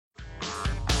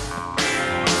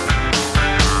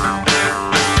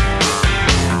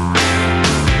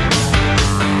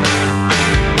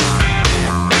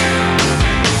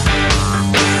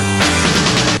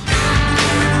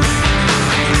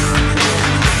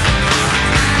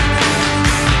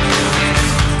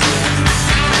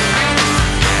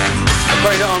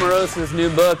Omarosa's new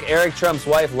book, Eric Trump's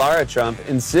wife, Lara Trump,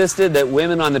 insisted that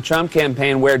women on the Trump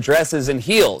campaign wear dresses and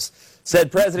heels.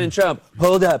 Said President Trump,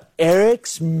 hold up,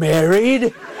 Eric's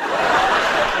married?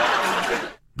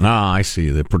 I see.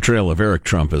 The portrayal of Eric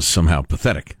Trump is somehow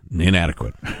pathetic and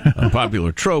inadequate. A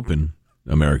popular trope in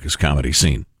America's comedy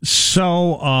scene.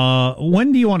 So,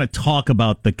 when do you want to talk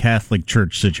about the Catholic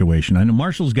Church situation? I know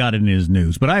Marshall's got it in his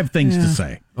news, but I have things to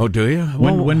say. Oh, do you?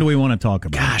 When do we want to talk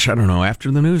about it? Gosh, I don't know. After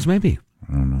the news, maybe.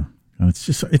 I don't know.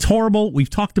 It's horrible. We've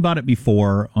talked about it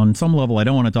before. On some level, I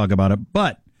don't want to talk about it,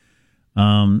 but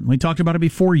we talked about it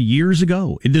before years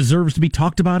ago. It deserves to be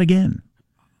talked about again.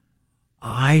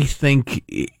 I think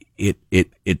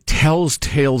it tells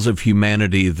tales of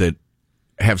humanity that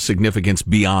have significance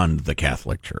beyond the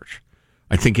Catholic Church.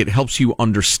 I think it helps you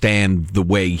understand the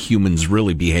way humans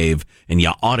really behave, and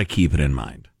you ought to keep it in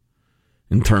mind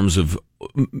in terms of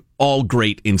all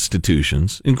great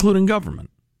institutions, including government.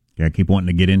 Yeah, I keep wanting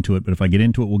to get into it, but if I get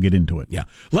into it, we'll get into it. Yeah.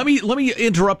 Let me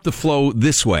interrupt the flow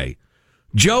this way.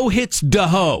 Joe hits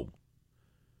Daho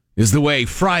is the way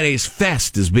Friday's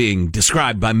Fest is being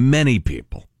described by many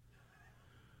people.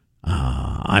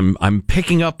 I'm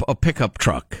picking up a pickup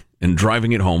truck and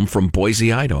driving it home from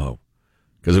Boise, Idaho,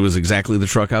 because it was exactly the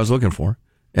truck I was looking for.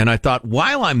 And I thought,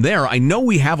 while I'm there, I know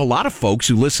we have a lot of folks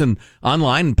who listen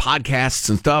online and podcasts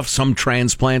and stuff, some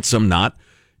transplants, some not,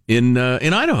 in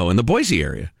Idaho, in the Boise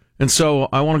area. And so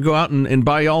I want to go out and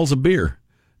buy y'all's a beer,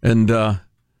 and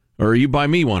or you buy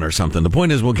me one or something. The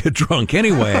point is we'll get drunk.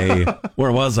 Anyway,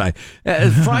 where was I?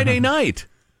 Friday night,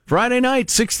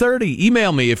 6:30.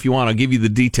 Email me if you want. I'll give you the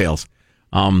details.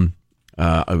 Mailbag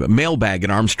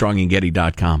at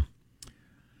ArmstrongandGetty.com.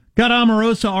 Got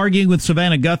Omarosa arguing with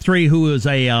Savannah Guthrie, who is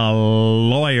a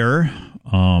lawyer,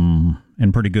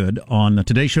 and pretty good, on the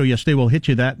Today Show yesterday. We'll hit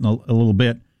you that in a little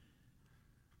bit.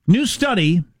 New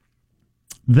study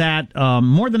that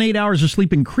more than 8 hours of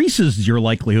sleep increases your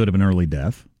likelihood of an early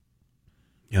death.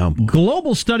 Oh,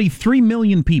 global study, 3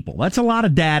 million people. That's a lot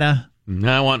of data.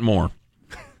 I want more.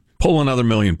 Pull another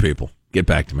million people. Get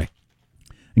back to me.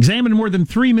 Examined more than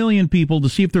 3 million people to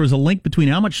see if there was a link between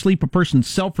how much sleep a person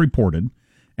self-reported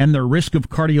and their risk of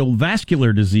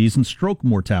cardiovascular disease and stroke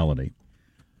mortality.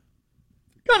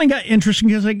 Kind of got interesting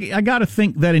because I got to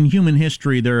think that in human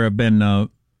history there have been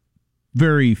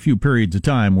very few periods of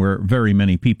time where very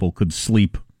many people could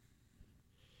sleep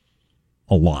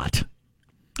a lot.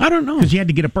 I don't know. Because you had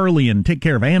to get up early and take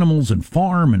care of animals and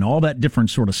farm and all that different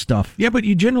sort of stuff. Yeah, but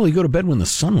you generally go to bed when the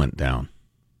sun went down.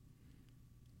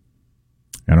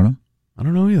 I don't know. I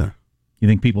don't know either. You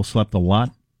think people slept a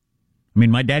lot? I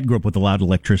mean, my dad grew up with a lot of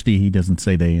electricity. He doesn't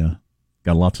say they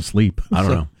got lots of sleep. I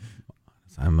don't know.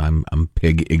 I'm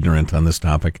pig ignorant on this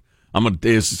topic. I'm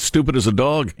as stupid as a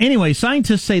dog. Anyway,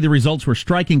 scientists say the results were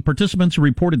striking. Participants who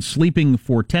reported sleeping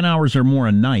for 10 hours or more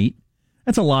a night.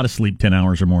 That's a lot of sleep, 10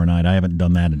 hours or more a night. I haven't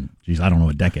done that in, I don't know,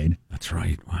 a decade. That's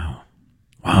right. Wow.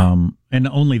 And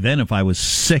only then if I was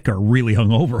sick or really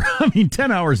hungover. I mean,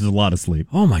 10 hours is a lot of sleep.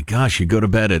 Oh, my gosh. You go to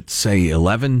bed at, say,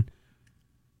 11?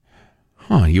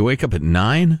 Huh, you wake up at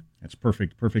 9? That's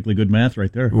perfectly good math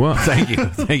right there. Well, thank you.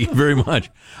 Thank you very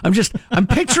much. I'm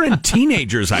picturing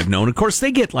teenagers I've known. Of course,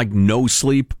 they get, like, no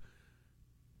sleep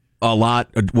a lot,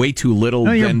 way too little,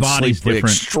 then sleep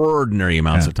extraordinary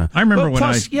amounts of time. I remember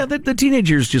the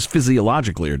teenagers just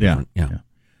physiologically are different. Yeah.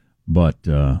 But,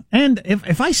 and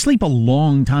if I sleep a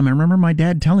long time, I remember my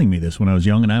dad telling me this when I was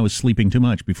young and I was sleeping too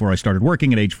much before I started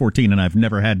working at age 14, and I've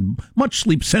never had much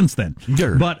sleep since then.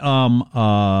 Sure. But,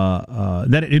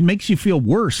 that it makes you feel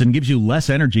worse and gives you less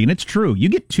energy. And it's true. You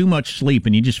get too much sleep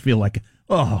and you just feel like,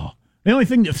 the only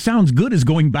thing that sounds good is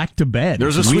going back to bed.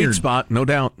 There's a sweet spot, no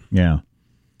doubt. Yeah.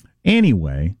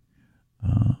 Anyway,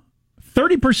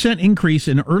 30% increase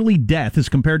in early death as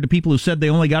compared to people who said they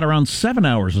only got around 7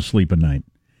 hours of sleep a night.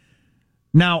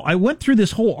 Now, I went through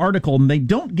this whole article, and they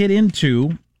don't get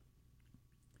into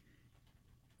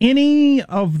any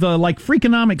of the,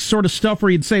 Freakonomics sort of stuff where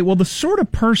you'd say, well, the sort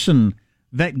of person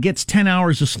that gets 10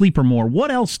 hours of sleep or more, what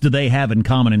else do they have in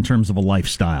common in terms of a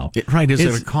lifestyle? Is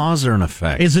it a cause or an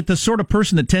effect? Is it the sort of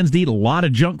person that tends to eat a lot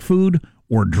of junk food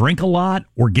or drink a lot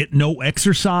or get no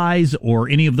exercise or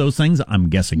any of those things? I'm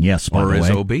guessing yes, by the way. Or is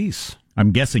obese?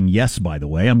 I'm guessing yes, by the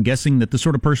way. I'm guessing that the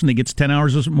sort of person that gets 10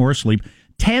 hours or more sleep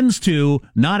tends to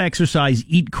not exercise,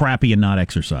 eat crappy, and not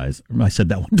exercise. I said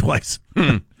that one twice.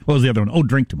 What was the other one? Oh,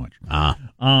 drink too much.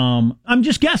 I'm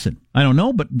just guessing. I don't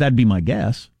know, but that'd be my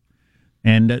guess.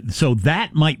 And so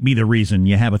that might be the reason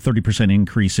you have a 30%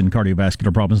 increase in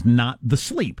cardiovascular problems, not the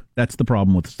sleep. That's the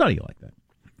problem with a study like that.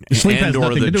 Sleep has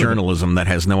nothing to do with journalism that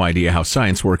has no idea how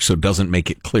science works, so doesn't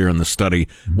make it clear in the study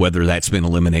whether that's been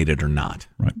eliminated or not.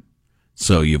 Right.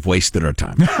 So you've wasted our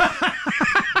time.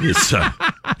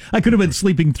 I could have been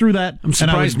sleeping through that. I'm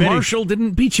surprised Marshall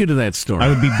didn't beat you to that story. I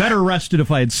would be better rested if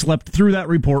I had slept through that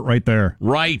report right there.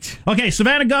 Right. Okay,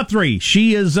 Savannah Guthrie.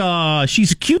 She's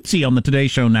cutesy on the Today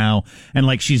Show now, and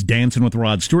like she's dancing with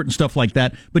Rod Stewart and stuff like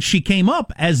that. But she came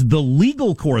up as the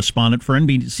legal correspondent for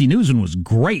NBC News and was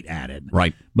great at it.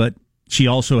 Right. But she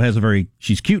also has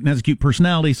she's cute and has a cute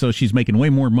personality, so she's making way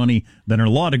more money than her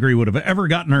law degree would have ever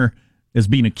gotten her as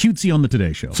being a cutesy on the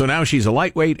Today Show. So now she's a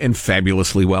lightweight and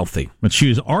fabulously wealthy. But she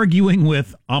was arguing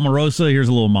with Omarosa. Here's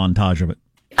a little montage of it.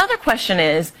 The other question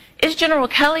is General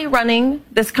Kelly running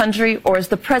this country or is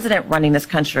the president running this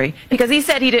country? Because he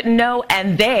said he didn't know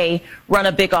and they run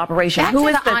a big operation. Who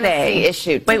is the they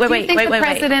issue? Wait, the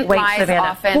president lies Savannah.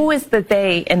 often? Who is the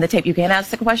they in the tape? You can't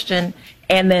ask the question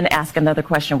and then ask another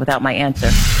question without my answer.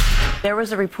 There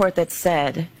was a report that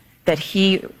said that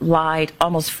he lied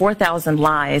almost 4,000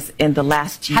 lies in the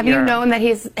last year. Have you known that he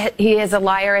is a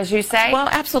liar, as you say? Well,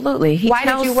 absolutely. Why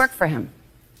did you work for him?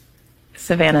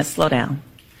 Savannah, slow down.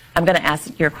 I'm going to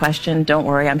ask your question. Don't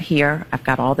worry, I'm here. I've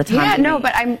got all the time. Yeah, no,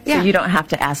 but So you don't have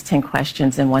to ask 10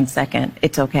 questions in 1 second.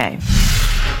 It's okay.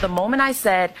 The moment I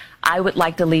said I would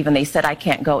like to leave and they said I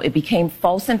can't go, it became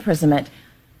false imprisonment.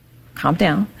 Calm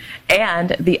down.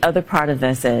 And the other part of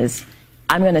this is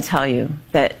I'm going to tell you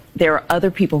that there are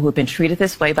other people who have been treated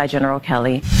this way by General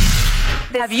Kelly.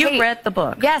 Have you read the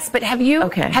book? Yes, but have you?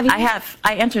 Okay. I have.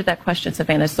 I answered that question,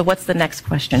 Savannah. So what's the next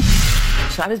question?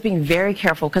 So I was being very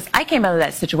careful because I came out of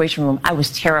that Situation Room. I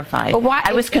was terrified. But why?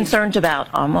 I was concerned about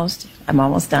I'm almost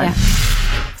done. Yeah.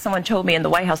 Someone told me in the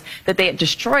White House that they had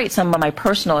destroyed some of my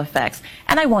personal effects,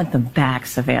 and I want them back,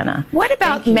 Savannah. What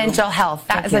about mental health?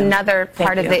 That is another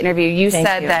part of the interview. You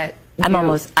said that I'm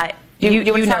almost.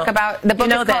 You would talk about the book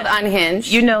is called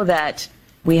Unhinged. You know that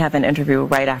we have an interview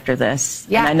right after this,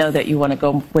 and I know that you want to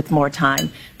go with more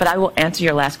time. But I will answer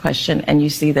your last question, and you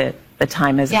see that the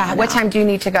time is. Yeah. What time do you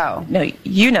need to go? No,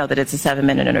 you know that it's a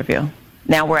 7-minute interview.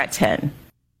 Now we're at 10.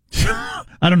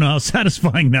 I don't know how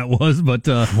satisfying that was, but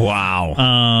wow,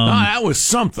 that was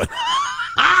something.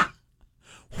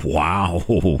 Wow.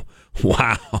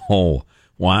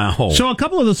 So a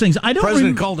couple of those things. The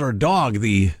president called her a dog.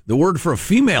 The word for a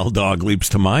female dog leaps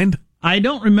to mind. I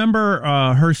don't remember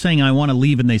her saying I want to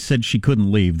leave, and they said she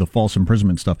couldn't leave, the false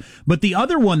imprisonment stuff. But the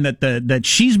other one that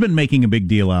she's been making a big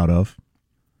deal out of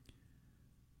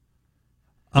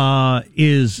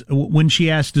is when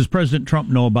she asked, does President Trump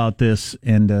know about this?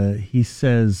 And he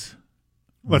says,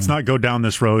 let's not go down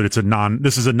this road.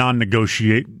 This is a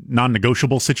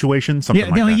non-negotiable situation. Something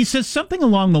like that. He says something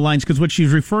along the lines, because what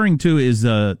she's referring to is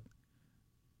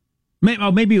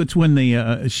maybe it's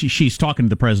when she's talking to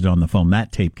the president on the phone.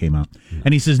 That tape came out,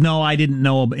 and he says, "No, I didn't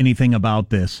know anything about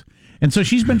this." And so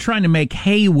she's been trying to make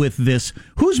hay with this.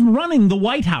 Who's running the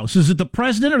White House? Is it the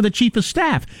president or the chief of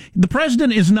staff? The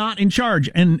president is not in charge.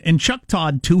 And Chuck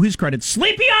Todd, to his credit,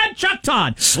 sleepy-eyed Chuck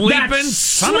Todd. Sleeping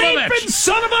son of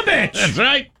a bitch. That's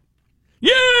right.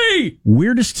 Yay!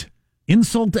 Weirdest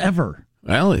insult ever.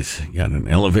 Well, he's got an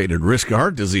elevated risk of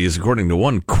heart disease, according to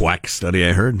one quack study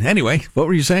I heard. Anyway, what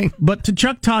were you saying? But to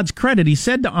Chuck Todd's credit, he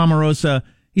said to Omarosa,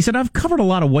 he said, I've covered a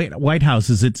lot of White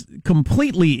Houses. It's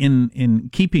completely in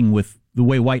keeping with the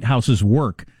way White Houses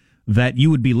work that you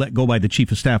would be let go by the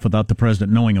chief of staff without the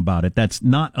president knowing about it. That's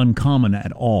not uncommon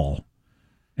at all.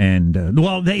 And,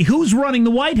 who's running the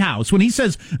White House? When he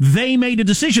says they made a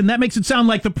decision, that makes it sound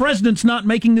like the president's not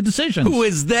making the decisions. Who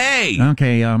is they?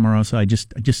 Okay, Omarosa, I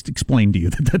just explained to you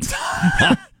that's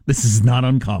this is not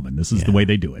uncommon. This is the way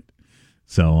they do it.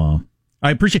 So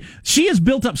I appreciate. She has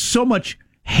built up so much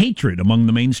hatred among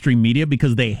the mainstream media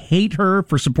because they hate her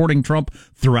for supporting Trump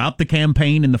throughout the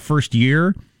campaign in the first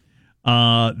year.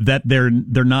 That they're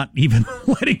not even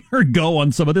letting her go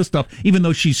on some of this stuff, even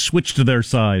though she's switched to their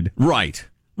side. Right.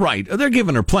 They're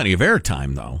giving her plenty of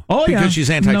airtime, though. Oh, yeah. Because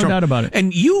she's anti-Trump. No doubt about it.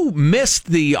 And you missed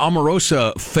the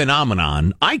Omarosa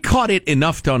phenomenon. I caught it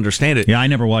enough to understand it. Yeah, I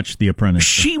never watched The Apprentice.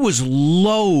 She was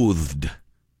loathed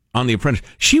on The Apprentice.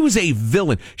 She was a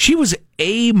villain. She was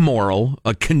amoral,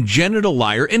 a congenital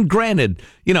liar. And granted,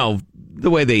 the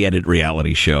way they edit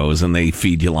reality shows and they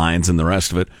feed you lines and the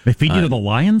rest of it. They feed you to the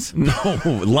lions? No,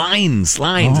 lines,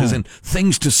 as in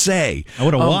things to say. I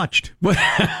would have watched. But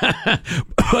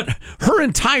her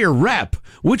entire rep,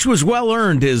 which was well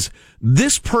earned, is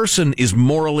this person is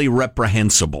morally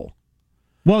reprehensible.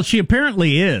 Well, she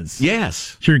apparently is.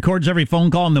 Yes. She records every phone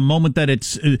call in the moment that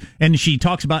it's, and she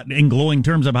talks about in glowing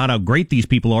terms about how great these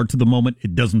people are to the moment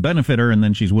it doesn't benefit her, and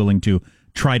then she's willing to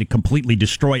try to completely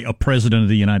destroy a president of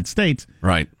the United States.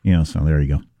 Right. So there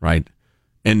you go. Right.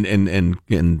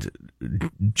 And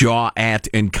jaw at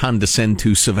and condescend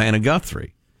to Savannah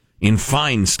Guthrie. in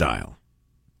fine style.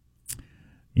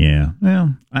 Yeah,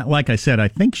 well, like I said, I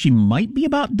think she might be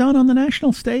about done on the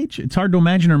national stage. It's hard to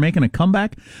imagine her making a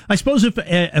comeback. I suppose if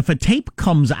a tape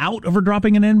comes out of her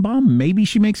dropping an N-bomb, maybe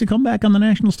she makes a comeback on the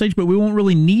national stage, but we won't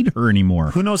really need her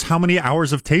anymore. Who knows how many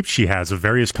hours of tape she has of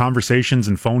various conversations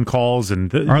and phone calls.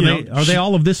 And Are they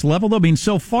all of this level, though? I mean,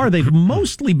 so far, they've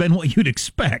mostly been what you'd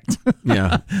expect.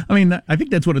 Yeah. I mean, I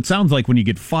think that's what it sounds like when you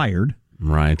get fired.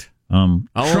 Right. I'll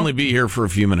only be here for a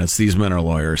few minutes. These men are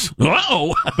lawyers.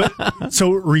 Uh-oh!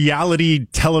 So reality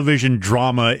television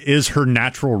drama is her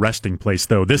natural resting place,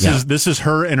 though. This is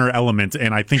her in her element,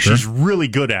 and I think she's really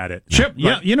good at it. Sure.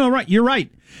 Yeah, right. You're right.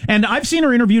 And I've seen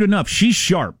her interviewed enough. She's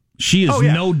sharp. She is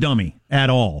no dummy at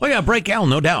all. Oh yeah, break Al,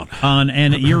 no doubt.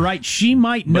 And you're right. She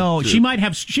might know. She might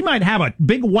have a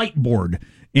big whiteboard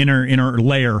in her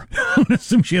lair. I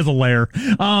assume she has a lair.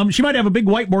 She might have a big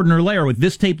whiteboard in her lair with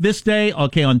this tape this day.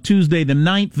 Okay, on Tuesday the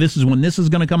 9th, this is when this is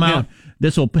going to come out.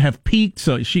 This will have peaked,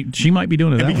 so she might be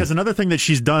doing it. Because another thing that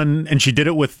she's done, and she did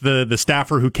it with the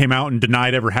staffer who came out and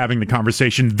denied ever having the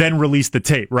conversation, then released the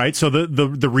tape, right? So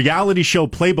the reality show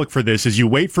playbook for this is you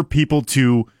wait for people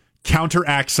to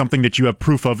counteract something that you have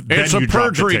proof of. It's then a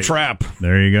perjury trap.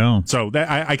 There you go. So that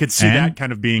I could see that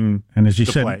kind of being. And as you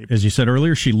said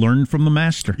earlier, she learned from the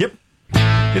master. Yep.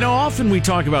 Often we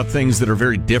talk about things that are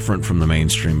very different from the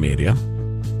mainstream media.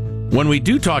 When we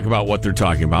do talk about what they're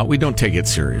talking about, we don't take it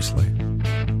seriously.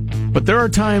 But there are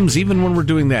times, even when we're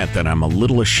doing that I'm a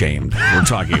little ashamed we're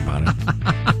talking about it.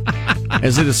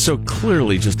 As it is so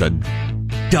clearly just a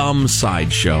dumb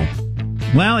sideshow.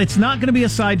 Well, it's not going to be a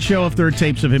sideshow if there are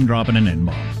tapes of him dropping an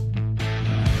N-bomb.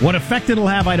 What effect it'll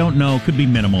have, I don't know. Could be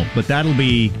minimal, but that'll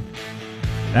be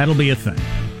a thing.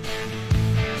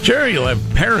 Sure, you'll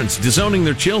have parents disowning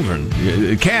their children,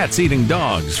 cats eating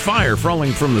dogs, fire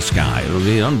falling from the sky. It'll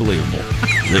be unbelievable.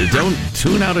 Don't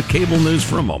tune out of cable news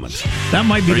for a moment. That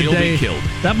might be the day. Be killed.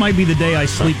 That might be the day I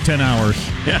sleep 10 hours.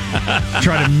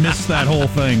 Try to miss that whole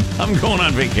thing. I'm going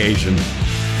on vacation.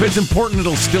 If it's important,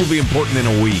 it'll still be important in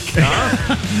a week.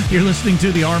 Huh? You're listening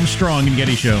to the Armstrong and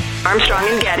Getty Show. Armstrong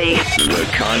and Getty. The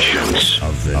conscience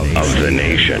of the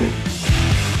nation.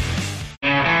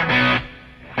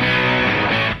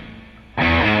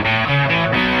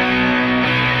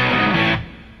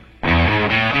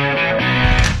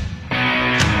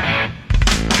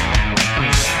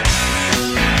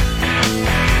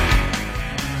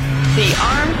 The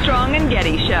Armstrong and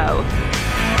Getty Show.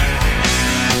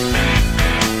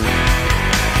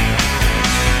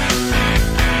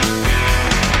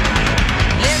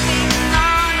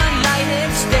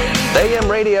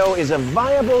 AM radio is a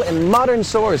viable and modern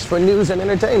source for news and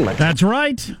entertainment. That's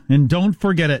right. And don't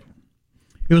forget it.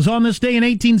 It was on this day in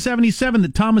 1877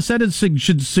 that Thomas Edison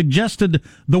suggested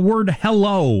the word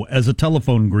hello as a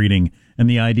telephone greeting, and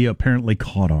the idea apparently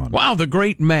caught on. Wow, the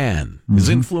great man. His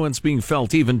influence being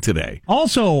felt even today.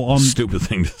 Also, stupid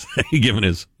thing to say, given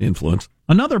his influence.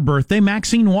 Another birthday,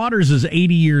 Maxine Waters is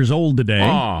 80 years old today.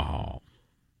 Oh.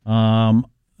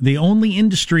 The only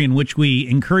industry in which we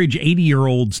encourage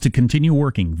 80-year-olds to continue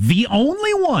working. The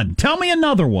only one. Tell me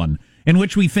another one in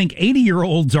which we think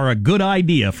 80-year-olds are a good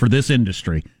idea for this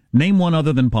industry. Name one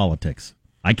other than politics.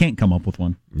 I can't come up with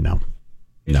one. No.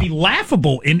 It'd be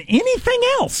laughable in anything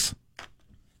else.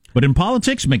 But in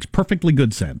politics, makes perfectly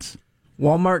good sense.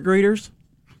 Walmart greeters?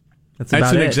 That's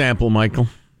an example, Michael.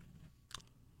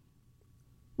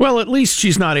 Well, at least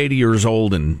she's not 80 years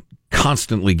old and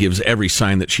constantly gives every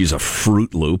sign that she's a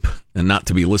Fruit Loop and not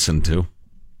to be listened to.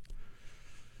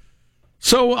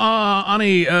 So, on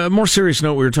a more serious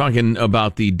note, we were talking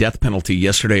about the death penalty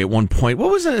yesterday at one point. What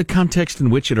was the context in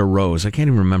which it arose? I can't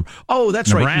even remember. Oh,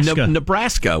 that's Nebraska. Right.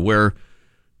 Nebraska, where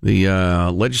the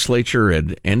legislature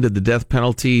had ended the death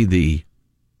penalty. The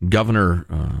governor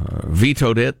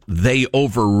vetoed it. They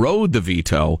overrode the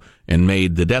veto and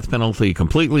made the death penalty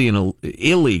completely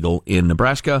illegal in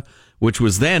Nebraska, which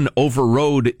was then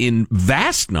overrode in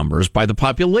vast numbers by the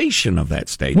population of that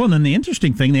state. Well, and then the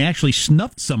interesting thing, they actually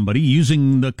snuffed somebody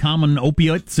using the common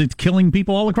opiates that's killing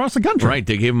people all across the country. Right,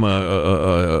 they gave them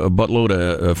a buttload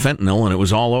of fentanyl, and it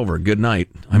was all over. Good night.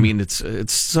 I mean, it's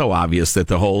so obvious that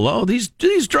the whole, these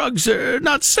drugs are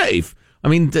not safe. I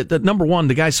mean, number one,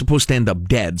 the guy's supposed to end up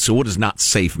dead, so what does not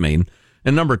safe mean?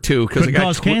 And number two, because the guy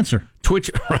cause cancer.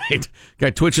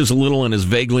 Guy twitches a little and is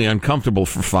vaguely uncomfortable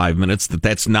for 5 minutes.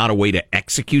 That's not a way to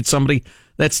execute somebody.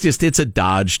 It's a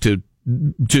dodge to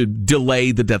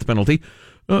delay the death penalty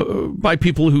by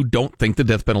people who don't think the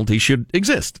death penalty should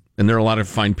exist. And there are a lot of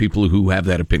fine people who have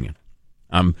that opinion.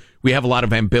 We have a lot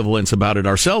of ambivalence about it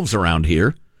ourselves around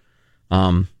here.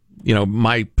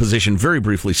 My position, very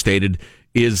briefly stated,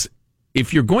 is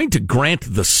if you're going to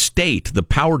grant the state the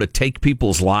power to take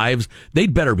people's lives,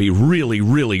 they'd better be really,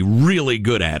 really, really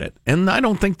good at it. And I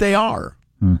don't think they are.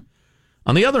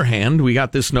 On the other hand, we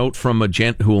got this note from a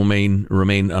gent who will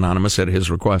remain anonymous at his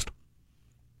request.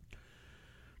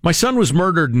 My son was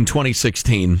murdered in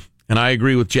 2016, and I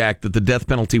agree with Jack that the death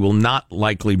penalty will not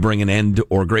likely bring an end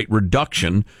or great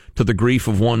reduction to the grief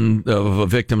of a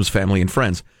victim's family and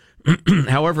friends.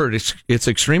 However, it's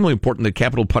extremely important that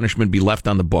capital punishment be left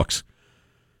on the books.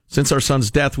 Since our son's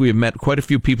death, we have met quite a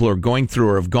few people who are going through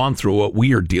or have gone through what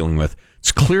we are dealing with.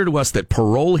 It's clear to us that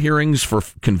parole hearings for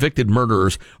convicted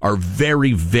murderers are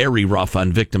very, very rough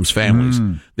on victims' families.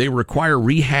 They require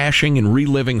rehashing and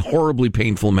reliving horribly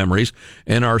painful memories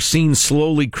and are seen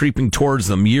slowly creeping towards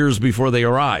them years before they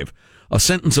arrive. A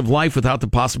sentence of life without the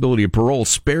possibility of parole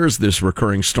spares this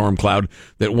recurring storm cloud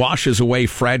that washes away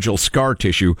fragile scar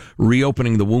tissue,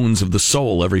 reopening the wounds of the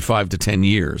soul every 5 to 10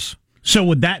 years. So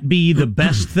would that be the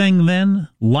best thing then?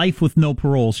 Life with no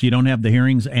parole, so you don't have the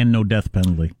hearings and no death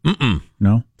penalty?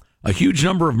 No? A huge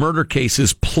number of murder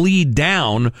cases plead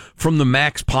down from the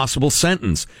max possible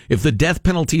sentence. If the death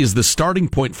penalty is the starting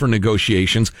point for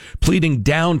negotiations, pleading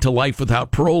down to life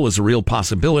without parole is a real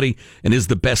possibility and is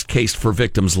the best case for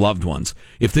victims' loved ones.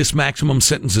 If this maximum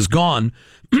sentence is gone,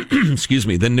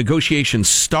 then negotiations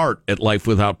start at life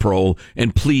without parole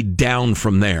and plead down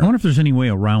from there. I wonder if there's any way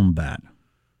around that.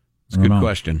 It's a good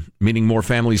question. Meaning more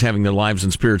families having their lives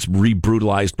and spirits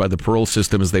re-brutalized by the parole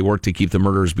system as they work to keep the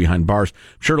murderers behind bars.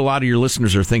 I'm sure a lot of your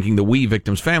listeners are thinking that we,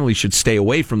 victims' families, should stay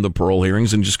away from the parole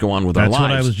hearings and just go on with our lives. That's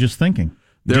what I was just thinking.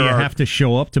 Do you have to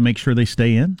show up to make sure they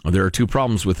stay in? There are two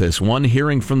problems with this. One,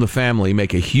 hearing from the family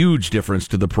make a huge difference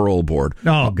to the parole board.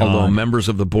 Oh, God. Although members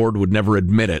of the board would never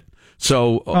admit it.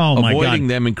 So avoiding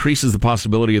them increases the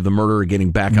possibility of the murderer getting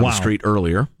back on the street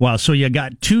earlier. Wow, so you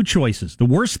got two choices. The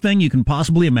worst thing you can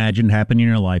possibly imagine happening in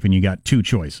your life, and you got two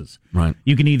choices. Right.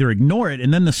 You can either ignore it,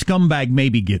 and then the scumbag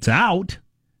maybe gets out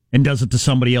and does it to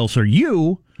somebody else or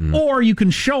you, or you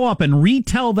can show up and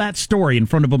retell that story in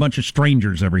front of a bunch of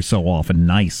strangers every so often.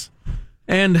 Nice.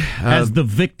 And as the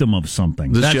victim of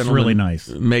something. That's really nice.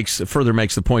 Makes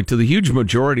the point. To the huge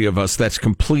majority of us, that's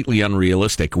completely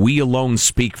unrealistic. We alone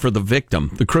speak for the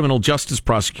victim. The criminal justice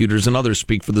prosecutors and others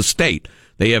speak for the state.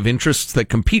 They have interests that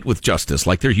compete with justice,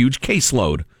 like their huge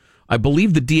caseload. I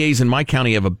believe the DAs in my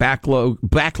county have a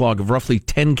backlog of roughly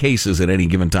 10 cases at any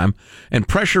given time, and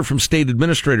pressure from state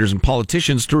administrators and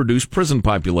politicians to reduce prison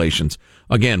populations.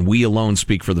 Again, we alone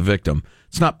speak for the victim.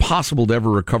 It's not possible to ever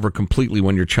recover completely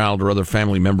when your child or other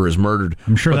family member is murdered.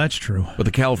 I'm sure that's true. But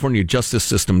the California justice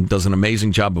system does an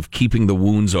amazing job of keeping the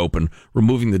wounds open.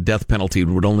 Removing the death penalty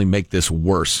would only make this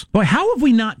worse. Boy, how have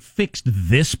we not fixed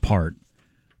this part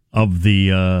of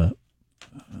the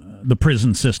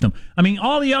prison system? I mean,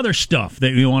 all the other stuff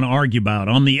that we want to argue about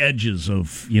on the edges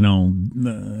of,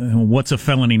 what's a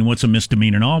felony and what's a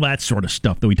misdemeanor and all that sort of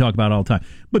stuff that we talk about all the time.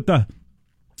 But the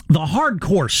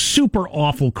hardcore, super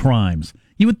awful crimes,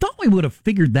 you would thought we would have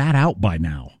figured that out by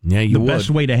now. Yeah, you would. The best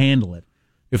way to handle it.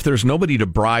 If there's nobody to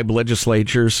bribe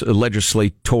legislators and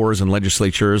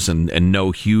legislatures and no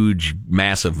huge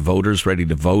mass of voters ready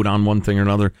to vote on one thing or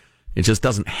another, it just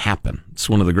doesn't happen. It's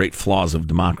one of the great flaws of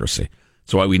democracy.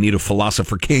 That's why we need a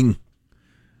philosopher king.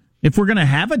 If we're going to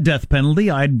have a death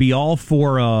penalty, I'd be all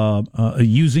for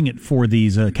using it for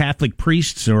these Catholic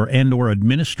priests or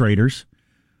administrators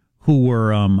who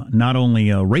were not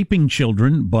only raping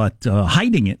children but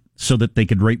hiding it so that they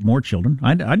could rape more children.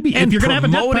 I'd be, and if you're going to have a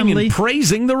death penalty, and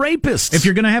praising the rapists. If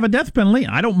you're going to have a death penalty,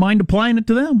 I don't mind applying it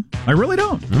to them. I really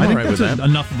don't. I think that's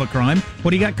enough of a crime.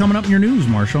 What do you got coming up in your news,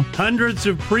 Marshall? Hundreds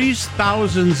of priests,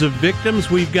 thousands of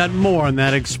victims. We've got more on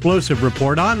that explosive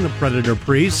report on the Predator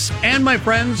priests. And my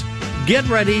friends, get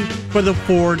ready for the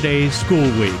 4-day school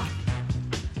week.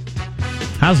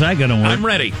 How's that going to work? I'm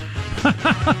ready.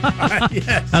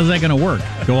 Yes. How's that going to work?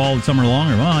 Go all summer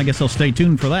long? Or, well, I guess I'll stay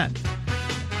tuned for that.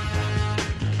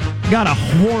 Got a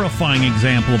horrifying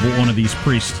example of what one of these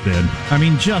priests did. I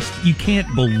mean, you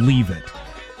can't believe it.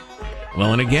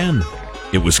 Well, and again,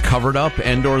 it was covered up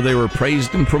and/or they were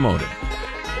praised and promoted.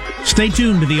 Stay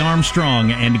tuned to the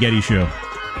Armstrong and Getty Show.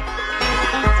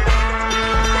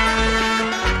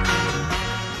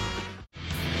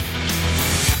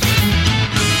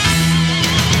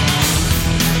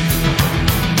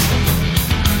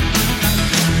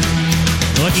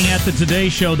 Looking at the Today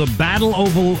Show, the battle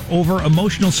over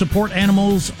emotional support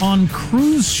animals on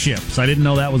cruise ships. I didn't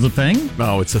know that was a thing.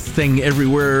 Oh, it's a thing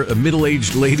everywhere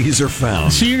middle-aged ladies are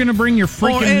found. So you're going to bring your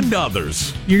freaking... and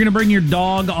others. You're going to bring your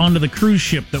dog onto the cruise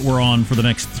ship that we're on for the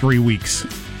next 3 weeks.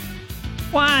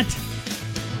 What?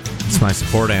 It's my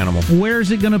support animal.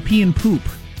 Where's it going to pee and poop?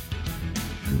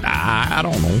 I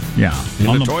don't know. Yeah.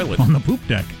 In the toilet. On the poop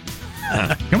deck.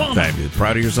 Come on. Are you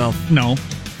proud of yourself? No.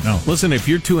 Listen, if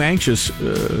you're too anxious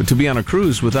to be on a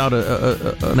cruise without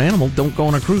an animal, don't go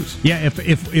on a cruise. Yeah,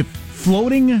 if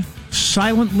floating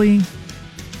silently,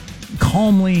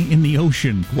 calmly in the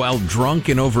ocean while drunk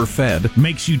and overfed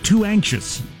makes you too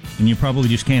anxious, and you probably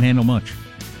just can't handle much.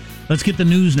 Let's get the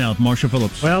news now with Marsha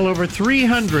Phillips. Well, over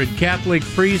 300 Catholic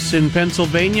priests in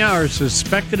Pennsylvania are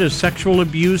suspected of sexual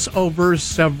abuse over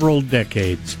several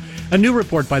decades. A new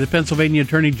report by the Pennsylvania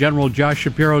Attorney General Josh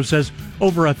Shapiro says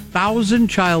over 1,000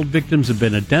 child victims have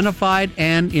been identified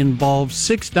and involve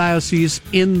 6 dioceses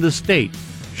in the state.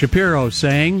 Shapiro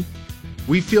saying,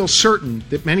 "We feel certain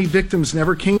that many victims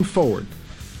never came forward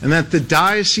and that the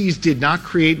diocese did not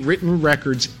create written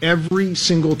records every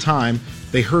single time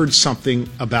they heard something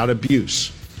about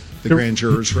abuse," the grand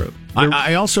jurors wrote.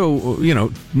 I also,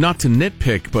 not to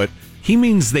nitpick, but he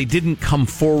means they didn't come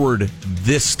forward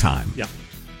this time. Yeah.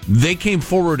 They came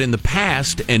forward in the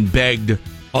past and begged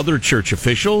other church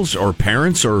officials or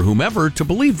parents or whomever to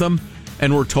believe them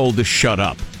and were told to shut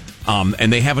up.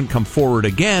 And they haven't come forward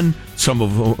again, some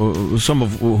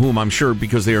of whom I'm sure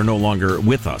because they are no longer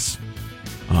with us.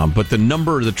 But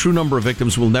the true number of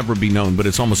victims will never be known, but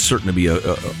it's almost certain to be a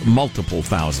multiple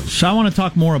thousand. So I want to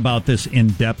talk more about this in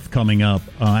depth coming up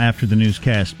after the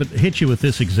newscast, but hit you with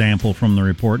this example from the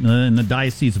report in the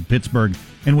Diocese of Pittsburgh,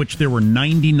 in which there were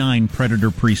 99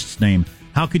 predator priests named.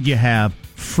 How could you have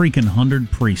freaking 100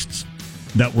 priests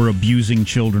that were abusing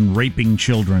children, raping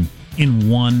children in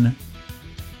one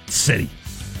city?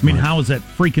 I mean, How is that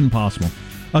freaking possible?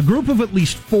 A group of at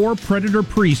least 4 predator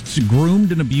priests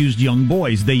groomed and abused young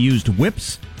boys. They used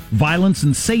whips, violence,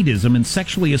 and sadism in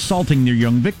sexually assaulting their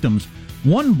young victims.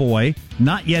 One boy,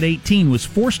 not yet 18, was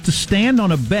forced to stand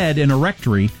on a bed in a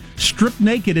rectory, strip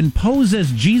naked, and pose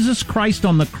as Jesus Christ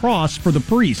on the cross for the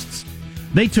priests.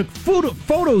 They took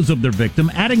photos of their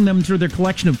victim, adding them to their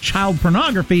collection of child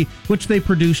pornography, which they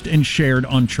produced and shared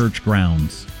on church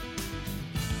grounds.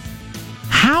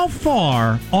 How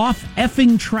far off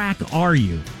effing track are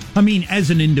you? I mean,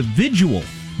 as an individual,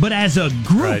 but as a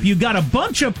group, right. You got a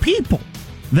bunch of people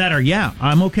that are,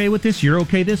 I'm okay with this, you're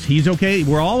okay with this, he's okay,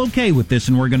 we're all okay with this,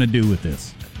 and we're going to do with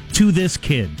this to this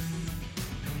kid.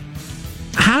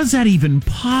 How's that even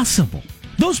possible?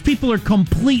 Those people are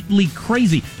completely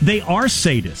crazy. They are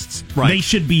sadists. Right. They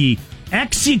should be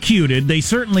executed. They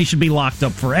certainly should be locked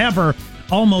up forever.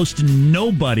 Almost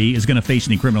nobody is going to face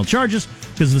any criminal charges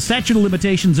because the statute of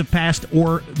limitations have passed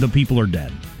or the people are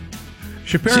dead.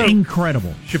 It's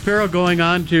incredible. Shapiro going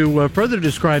on to further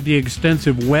describe the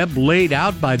extensive web laid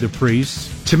out by the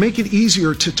priests. To make it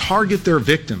easier to target their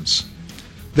victims,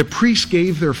 the priests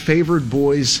gave their favored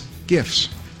boys gifts.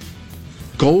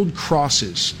 Gold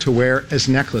crosses to wear as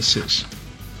necklaces.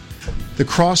 The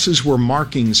crosses were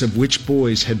markings of which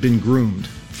boys had been groomed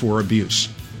for abuse.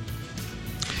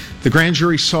 The grand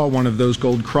jury saw one of those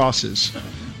gold crosses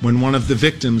when one of the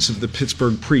victims of the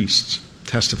Pittsburgh priests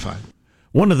testified.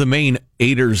 One of the main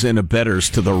aiders and abettors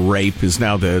to the rape is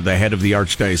now the head of the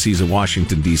Archdiocese of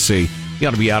Washington, D.C. He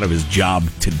ought to be out of his job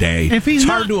today. It's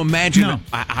hard to imagine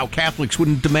how Catholics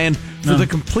wouldn't demand for the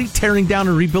complete tearing down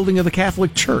and rebuilding of the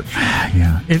Catholic Church.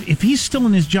 Yeah. If he's still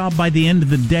in his job by the end of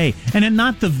the day, and at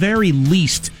not the very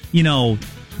least,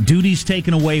 duties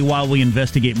taken away while we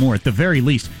investigate more, at the very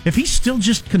least, if he's still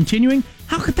just continuing,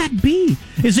 how could that be?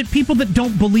 Is it people that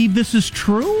don't believe this is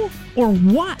true? Or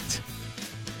what?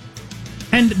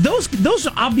 And those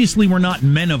obviously were not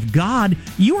men of God.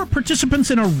 You are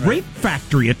participants in a rape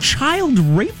factory, a child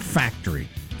rape factory.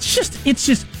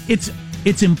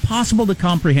 It's impossible to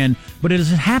comprehend, but it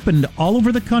has happened all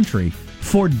over the country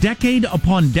for decade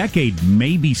upon decade,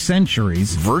 maybe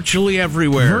centuries. Virtually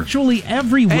everywhere.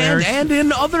 And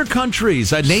in other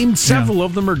countries. I named several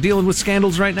of them are dealing with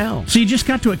scandals right now. So you just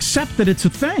got to accept that it's a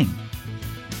thing.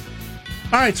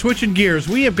 All right, switching gears.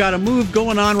 We have got a move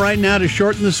going on right now to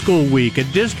shorten the school week. A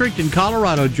district in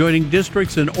Colorado joining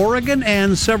districts in Oregon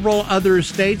and several other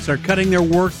states are cutting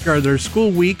their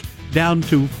school week down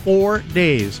to 4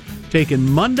 days, taking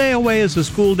Monday away as a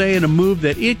school day in a move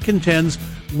that it contends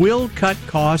will cut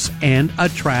costs and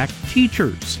attract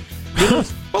teachers.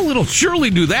 Well, it'll surely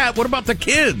do that. What about the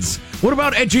kids? What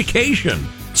about education?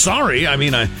 Sorry, I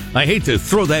hate to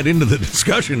throw that into the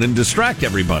discussion and distract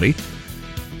everybody.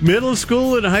 Middle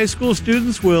school and high school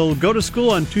students will go to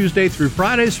school on Tuesday through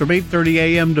Fridays from 8:30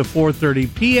 a.m. to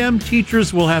 4:30 p.m.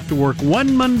 Teachers will have to work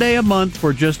one Monday a month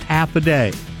for just half a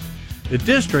day. The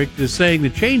district is saying the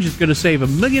change is going to save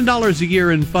 $1 million a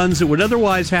year in funds that would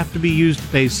otherwise have to be used to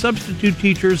pay substitute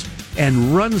teachers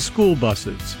and run school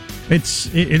buses.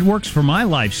 It works for my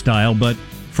lifestyle, but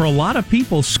for a lot of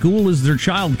people, school is their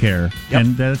child care,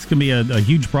 and that's going to be a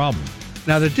huge problem.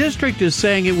 Now, the district is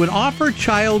saying it would offer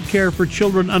child care for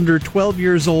children under 12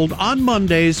 years old on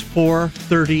Mondays for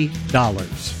 $30.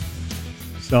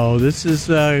 So this is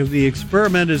the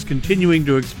experiment is continuing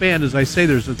to expand. As I say,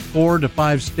 there's 4 to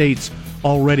 5 states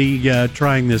already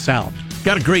trying this out.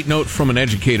 Got a great note from an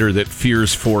educator that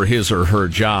fears for his or her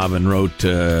job and wrote,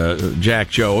 Jack,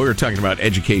 Joe, we were talking about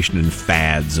education and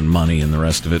fads and money and the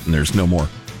rest of it, and there's no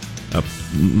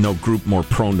group more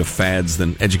prone to fads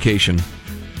than education.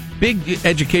 Big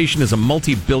education is a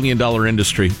multi-billion-dollar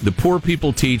industry. The poor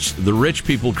people teach, the rich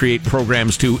people create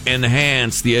programs to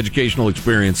enhance the educational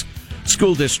experience.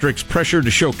 School districts, pressured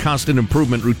to show constant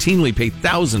improvement, routinely pay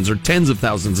thousands or tens of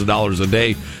thousands of dollars a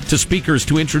day to speakers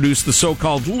to introduce the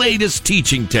so-called latest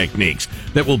teaching techniques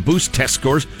that will boost test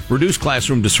scores, reduce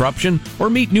classroom disruption,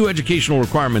 or meet new educational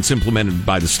requirements implemented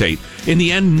by the state. In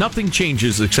the end, nothing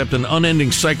changes except an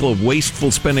unending cycle of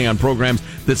wasteful spending on programs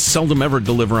that seldom ever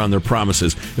deliver on their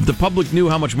promises. If the public knew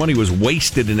how much money was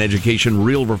wasted in education,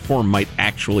 real reform might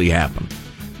actually happen.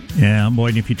 Yeah, boy,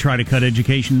 and if you try to cut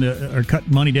education or cut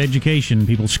money to education,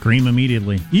 people scream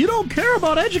immediately. You don't care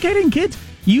about educating kids?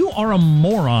 You are a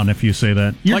moron if you say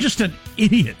that. You're just an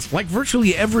idiot. Like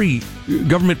virtually every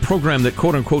government program that,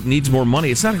 quote-unquote, needs more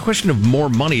money, it's not a question of more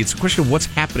money. It's a question of what's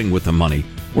happening with the money.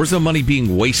 Where's the money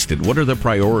being wasted? What are the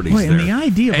priorities there? And the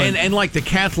idea of and like the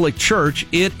Catholic Church,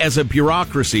 it, as a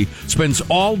bureaucracy, spends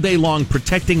all day long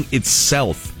protecting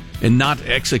itself and not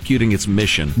executing its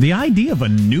mission. The idea of a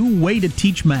new way to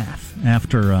teach math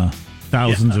after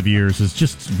thousands of years is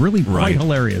just really quite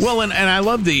hilarious. Well, and I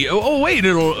love the it'll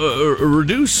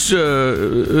reduce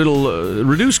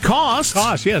costs.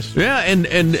 Costs, yes. Yeah, and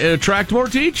attract more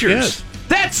teachers. Yes.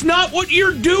 That's not what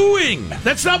you're doing.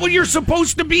 That's not what you're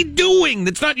supposed to be doing.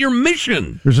 That's not your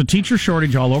mission. There's a teacher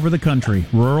shortage all over the country,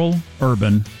 rural,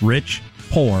 urban, rich,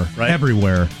 poor,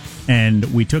 everywhere.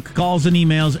 And we took calls and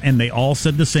emails, and they all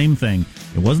said the same thing.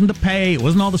 It wasn't the pay. It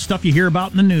wasn't all the stuff you hear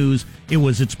about in the news.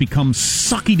 It's become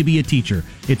sucky to be a teacher.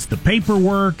 It's the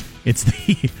paperwork. It's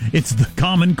the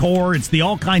Common Core. It's the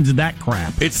all kinds of that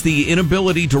crap. It's the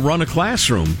inability to run a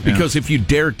classroom. Because if you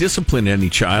dare discipline any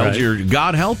child,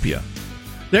 God help you.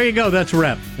 There you go. That's a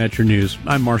wrap. That's your news.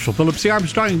 I'm Marshall Phillips, the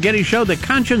Armstrong and Getty Show, the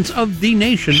conscience of the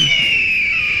nation.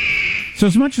 So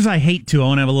as much as I hate to, I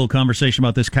want to have a little conversation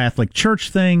about this Catholic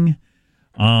Church thing.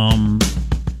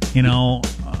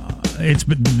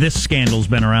 This scandal's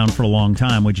been around for a long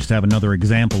time. We just have another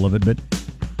example of it. But,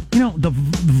 the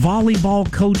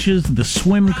volleyball coaches, the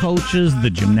swim coaches,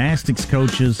 the gymnastics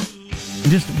coaches,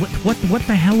 just what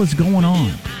the hell is going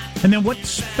on? And then what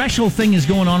special thing is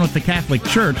going on with the Catholic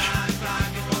Church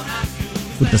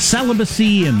with the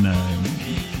celibacy and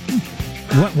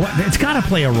What? It's got to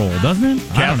play a role, doesn't it?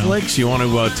 Catholics, you want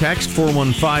to text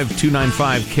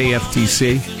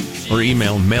 415-295-KFTC or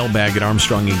email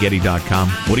mailbag@armstrongandgetty.com.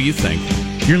 What do you think?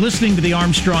 You're listening to the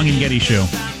Armstrong and Getty Show.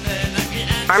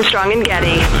 Armstrong and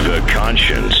Getty. The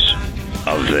conscience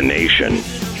of the nation.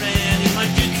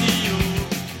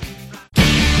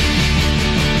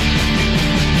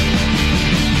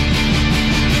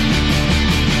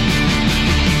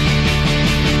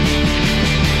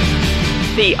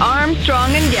 The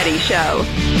Armstrong and Getty Show.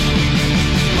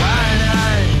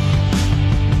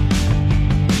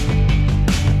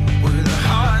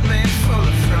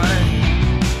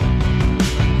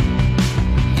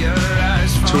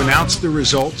 To announce the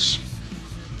results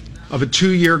of a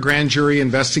 2-year grand jury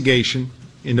investigation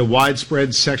into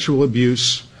widespread sexual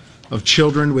abuse of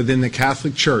children within the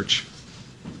Catholic Church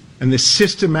and the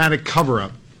systematic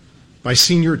cover-up by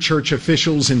senior church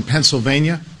officials in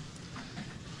Pennsylvania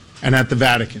and at the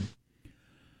Vatican.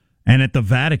 And at the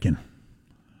Vatican.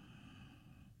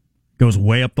 Goes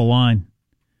way up the line.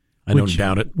 I don't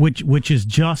doubt it. Which is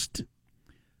just...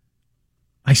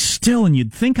 and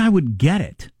you'd think I would get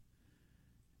it.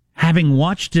 Having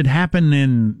watched it happen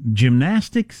in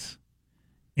gymnastics,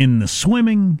 in the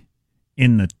swimming,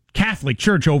 in the Catholic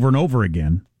Church over and over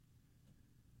again,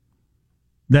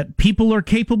 that people are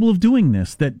capable of doing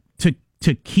this, that to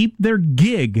keep their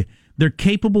gig, they're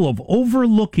capable of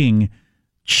overlooking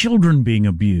children being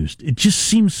abused. It just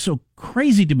seems so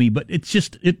crazy to me, but it's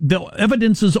just, the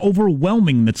evidence is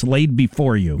overwhelming that's laid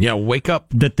before you. Yeah, wake up.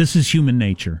 That this is human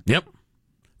nature. Yep.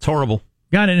 It's horrible.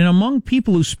 Got it. And among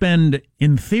people who spend,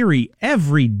 in theory,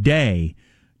 every day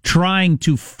trying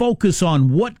to focus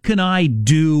on what can I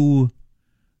do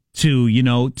to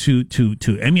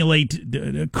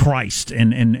emulate Christ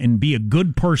and be a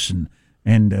good person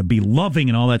and be loving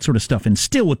and all that sort of stuff, and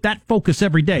still with that focus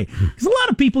every day. Because a lot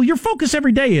of people, your focus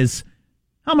every day is,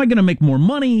 how am I going to make more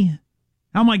money?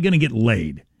 How am I going to get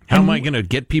laid? How am I going to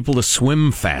get people to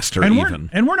swim faster? And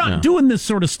we're not doing this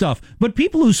sort of stuff. But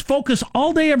people whose focus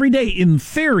all day, every day, in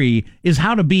theory, is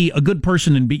how to be a good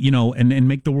person and be, and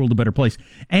make the world a better place.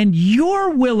 And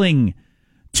you're willing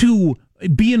to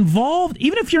be involved,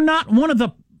 even if you're not one of the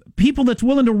people that's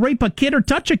willing to rape a kid or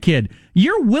touch a kid.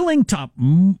 You're willing to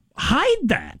hide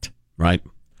that, right?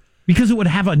 Because it would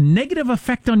have a negative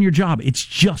effect on your job. It's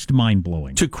just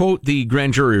mind-blowing. To quote the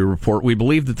grand jury report, we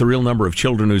believe that the real number of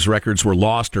children whose records were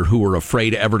lost or who were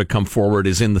afraid ever to come forward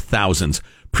is in the thousands.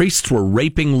 Priests were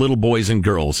raping little boys and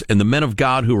girls, and the men of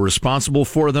God who were responsible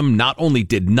for them not only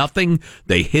did nothing,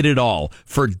 they hid it all.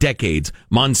 For decades,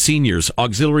 monsignors,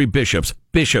 auxiliary bishops,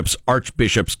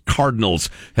 archbishops, cardinals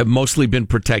have mostly been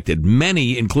protected.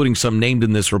 Many, including some named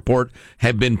in this report,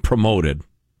 have been promoted.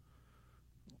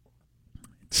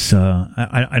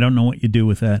 I don't know what you do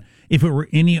with that. If it were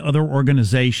any other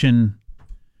organization,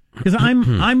 because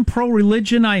I'm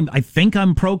pro-religion, I think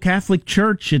I'm pro-Catholic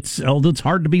Church. It's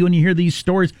hard to be when you hear these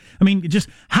stories. I mean, just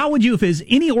how would you, if it's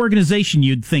any organization,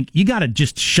 you'd think you got to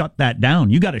just shut that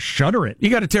down. You got to shutter it. You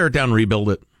got to tear it down and rebuild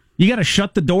it. You got to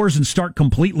shut the doors and start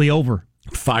completely over.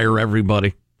 Fire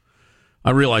everybody.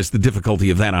 I realize the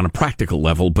difficulty of that on a practical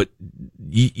level, but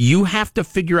you have to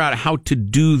figure out how to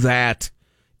do that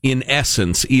in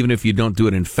essence, even if you don't do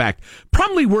it in fact.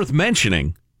 Probably worth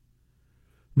mentioning,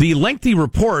 the lengthy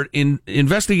report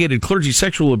investigated clergy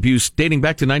sexual abuse dating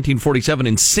back to 1947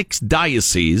 in 6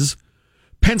 dioceses.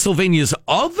 Pennsylvania's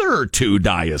other 2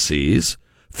 dioceses,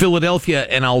 Philadelphia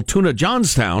and Altoona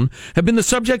Johnstown, have been the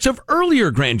subjects of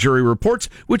earlier grand jury reports,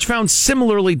 which found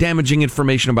similarly damaging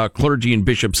information about clergy and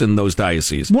bishops in those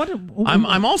dioceses.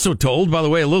 I'm also told, by the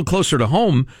way, a little closer to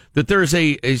home, that there's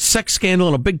a sex scandal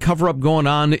and a big cover-up going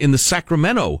on in the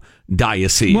Sacramento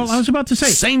diocese. Well, I was about to say,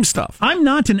 same stuff. I'm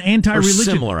not an anti-religion. Or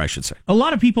similar, I should say. A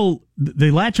lot of people, they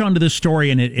latch onto this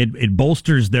story, and it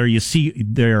bolsters their you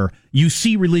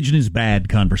see religion is bad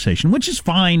conversation, which is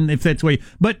fine if that's the way.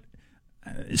 But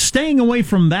staying away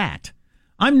from that.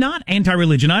 I'm not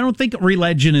anti-religion. I don't think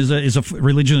religion is a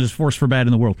force for bad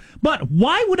in the world. But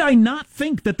why would I not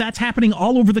think that that's happening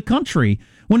all over the country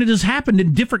when it has happened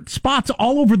in different spots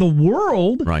all over the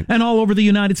world, right, and all over the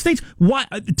United States? Why?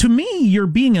 To me, you're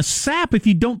being a sap if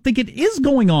you don't think it is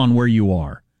going on where you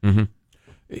are. Mm-hmm.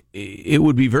 It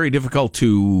would be very difficult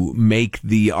to make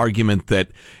the argument that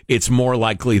it's more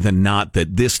likely than not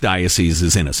that this diocese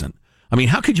is innocent. I mean,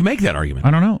 how could you make that argument?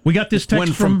 I don't know. We got this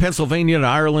text from Pennsylvania to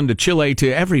Ireland to Chile to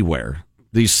everywhere.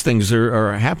 These things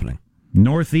are happening.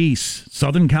 Northeast,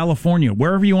 Southern California,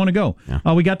 wherever you want to go.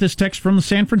 Yeah. We got this text from the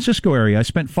San Francisco area. I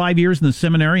spent 5 years in the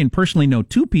seminary and personally know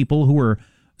 2 people who were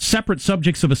separate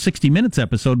subjects of a 60 Minutes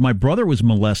episode. My brother was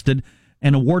molested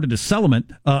and awarded a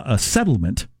settlement.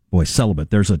 Boy,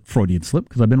 celibate. There's a Freudian slip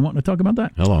because I've been wanting to talk about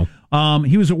that. Hello.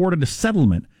 He was awarded a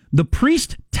settlement. The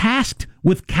priest tasked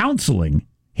with counseling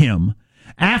him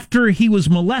after he was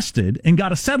molested and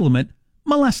got a settlement,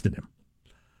 molested him.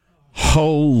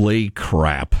 Holy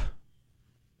crap.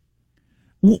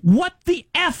 What the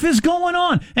F is going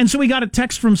on? And so we got a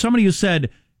text from somebody who said,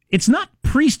 it's not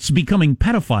priests becoming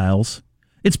pedophiles,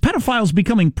 it's pedophiles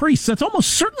becoming priests. That's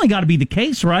almost certainly got to be the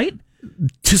case, right?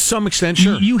 To some extent,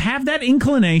 sure. You have that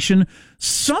inclination.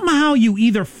 Somehow you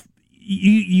either,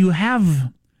 you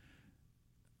have...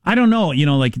 I don't know,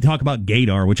 like you talk about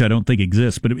gaydar, which I don't think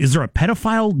exists, but is there a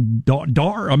pedophile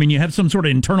dar? I mean, you have some sort of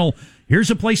internal,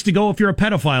 here's a place to go if you're a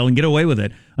pedophile and get away with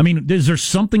it. I mean, is there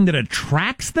something that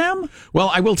attracts them? Well,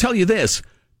 I will tell you this.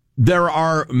 There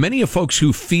are many of folks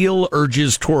who feel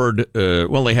urges toward,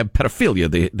 they have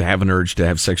pedophilia. They have an urge to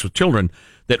have sex with children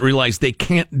that realize they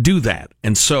can't do that.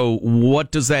 And so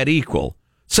what does that equal?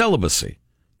 Celibacy.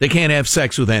 They can't have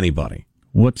sex with anybody.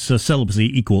 What's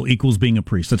celibacy equal? Equals being a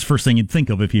priest. That's the first thing you'd think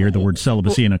of if you hear the word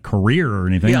celibacy in a career or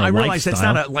anything. Yeah, I realize that's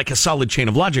not like a solid chain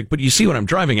of logic, but you see what I'm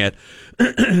driving at.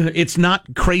 It's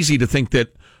not crazy to think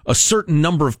that a certain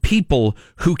number of people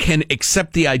who can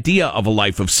accept the idea of a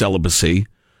life of celibacy,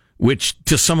 which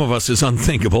to some of us is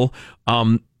unthinkable,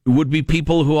 would be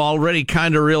people who already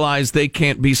kind of realize they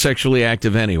can't be sexually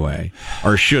active anyway,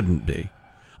 or shouldn't be.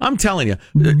 I'm telling you,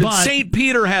 St.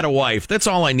 Peter had a wife. That's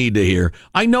all I need to hear.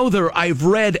 I know I've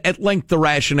read at length the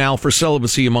rationale for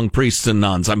celibacy among priests and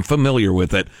nuns. I'm familiar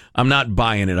with it. I'm not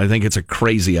buying it. I think it's a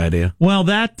crazy idea. Well,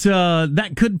 that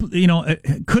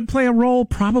could play a role.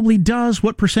 Probably does.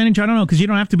 What percentage? I don't know, because you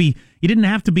didn't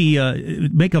have to be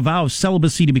make a vow of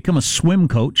celibacy to become a swim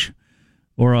coach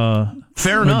or a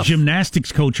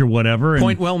gymnastics coach or whatever.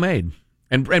 Point well made.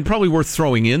 And probably worth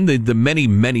throwing in the many,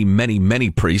 many, many, many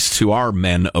priests who are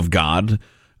men of God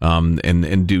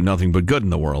and do nothing but good in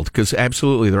the world, because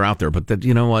absolutely they're out there. But that,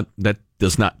 you know what? That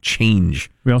does not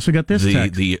change. We also got this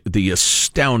text. The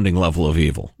astounding level of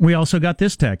evil. We also got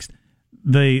this text.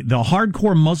 The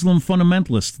hardcore Muslim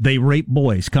fundamentalists, they rape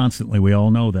boys constantly. We all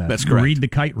know that. That's correct. Read the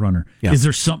Kite Runner. Yeah. Is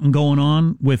there something going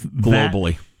on with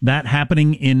globally that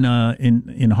happening in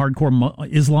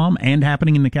hardcore Islam and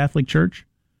happening in the Catholic Church?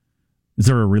 Is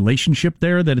there a relationship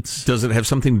there that it's? Does it have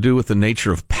something to do with the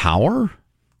nature of power?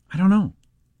 I don't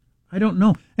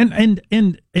know. And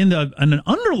an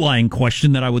underlying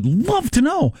question that I would love to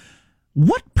know: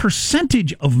 what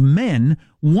percentage of men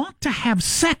want to have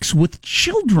sex with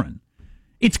children?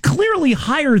 It's clearly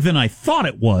higher than I thought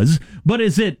it was, but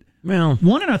is it 1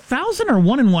 in 1,000 or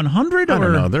 1 in 100? I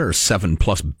don't know. There are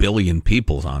 7+ billion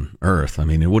people on Earth. I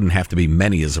mean, it wouldn't have to be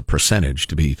many as a percentage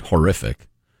to be horrific,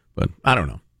 but I don't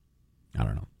know.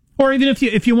 Or even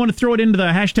if you want to throw it into the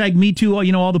hashtag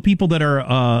 #MeToo, all the people that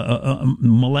are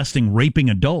molesting, raping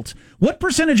adults, what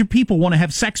percentage of people want to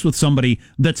have sex with somebody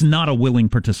that's not a willing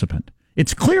participant?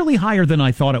 It's clearly higher than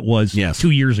I thought it was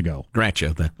 2 years ago. I'll grant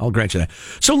you that.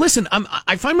 So listen,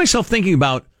 I find myself thinking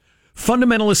about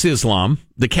fundamentalist Islam,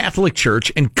 the Catholic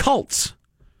Church, and cults.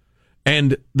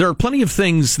 And there are plenty of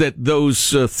things that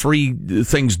those three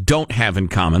things don't have in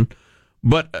common.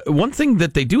 But one thing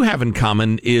that they do have in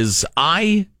common is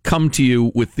I come to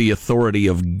you with the authority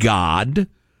of God,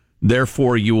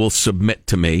 therefore you will submit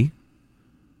to me.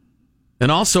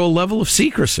 And also a level of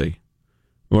secrecy.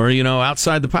 Or,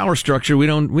 outside the power structure, we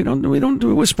don't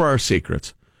whisper our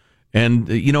secrets. And,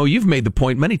 you've made the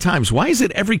point many times. Why is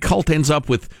it every cult ends up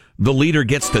with the leader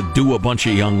gets to do a bunch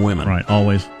of young women? Right,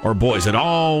 always. Or boys. It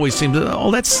always seems,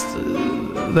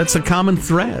 that's a common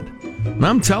thread. And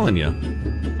I'm telling you,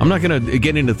 I'm not going to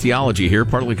get into theology here,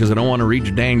 partly because I don't want to read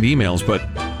your danged emails, but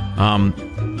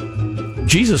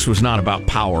Jesus was not about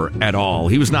power at all.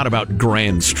 He was not about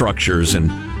grand structures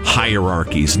and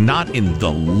hierarchies, not in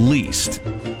the least.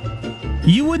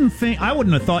 I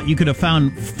wouldn't have thought you could have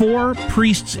found 4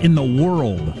 priests in the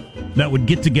world that would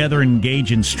get together and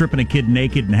engage in stripping a kid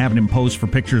naked and having him pose for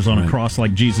pictures on a cross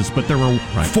like Jesus, but there were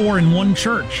 4 in one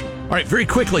church. All right, very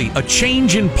quickly, a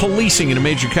change in policing in a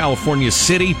major California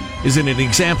city is an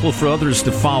example for others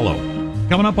to follow.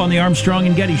 Coming up on the Armstrong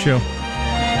and Getty Show.